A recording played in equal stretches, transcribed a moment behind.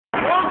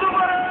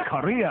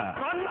Korea.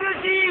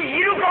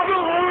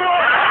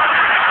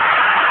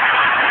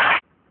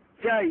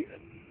 جاي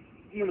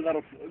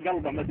ينغرف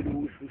قلبه ما ادري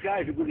وش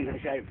وشايف يقول لي انا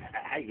شايف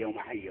حيه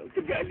وما حيه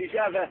وتلقى اللي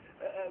شافه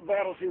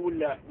فيروسي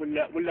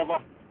ولا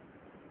ضغط.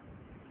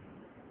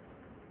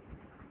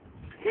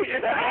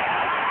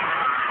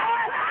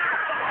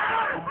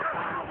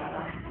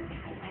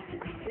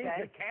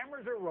 The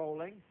cameras are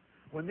rolling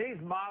when these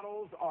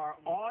models are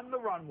on the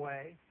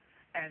runway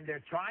and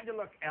they're trying to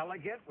look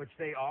elegant, which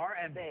they are,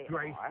 and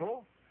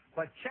graceful.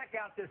 But check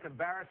out this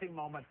embarrassing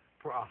moment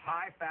for a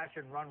high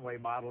fashion runway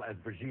model, as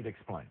Brigitte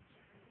explains.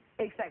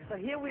 Exactly. So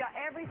here we are.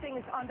 Everything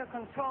is under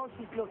control.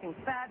 She's looking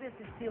fabulous.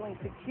 She's feeling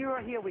secure.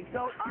 Here we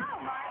go. Oh,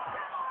 my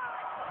God!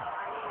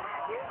 I mean,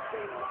 have you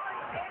seen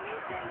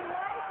anything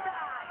like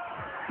that?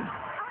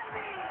 I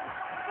mean,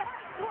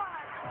 that's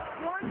what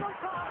one will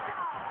call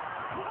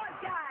poor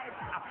guys.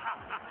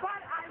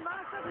 But I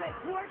must admit,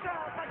 poor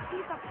girl, but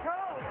she's a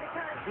pro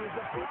because she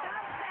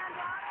does stand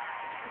up.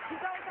 She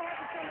also has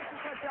to finish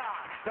her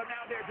job. So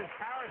now there's this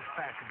Paris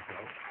fashion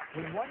show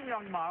when one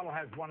young model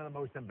has one of the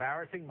most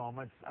embarrassing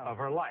moments of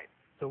her life.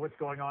 So what's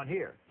going on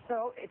here?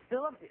 So it's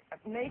still a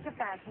major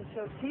fashion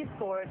show. She's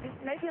gorgeous,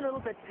 maybe a little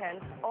bit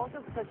tense.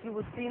 Also because you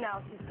will see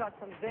now she's got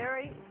some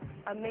very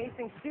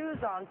amazing shoes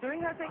on.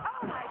 During her thing,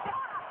 oh my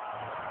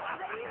God!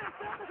 They even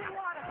filled it in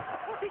water.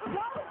 She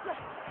closed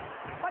them.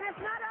 But it's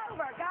not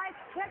over, guys.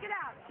 Check it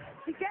out.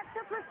 She gets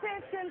the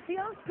precision,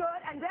 feels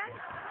good, and then...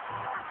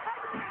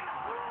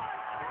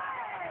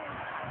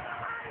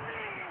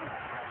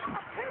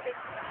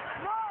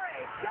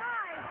 Lori,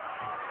 guys!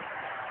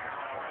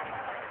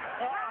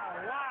 Oh,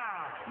 wow!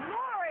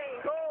 Lori!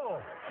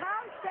 Cool! How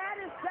sad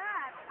is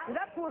that?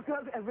 That poor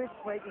girl had wrist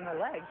breaking her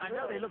legs. I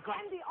know, they look like...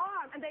 And the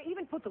arm. And they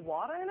even put the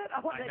water in it?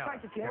 Oh, they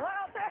tried to kill her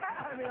out there?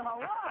 I mean,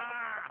 hello?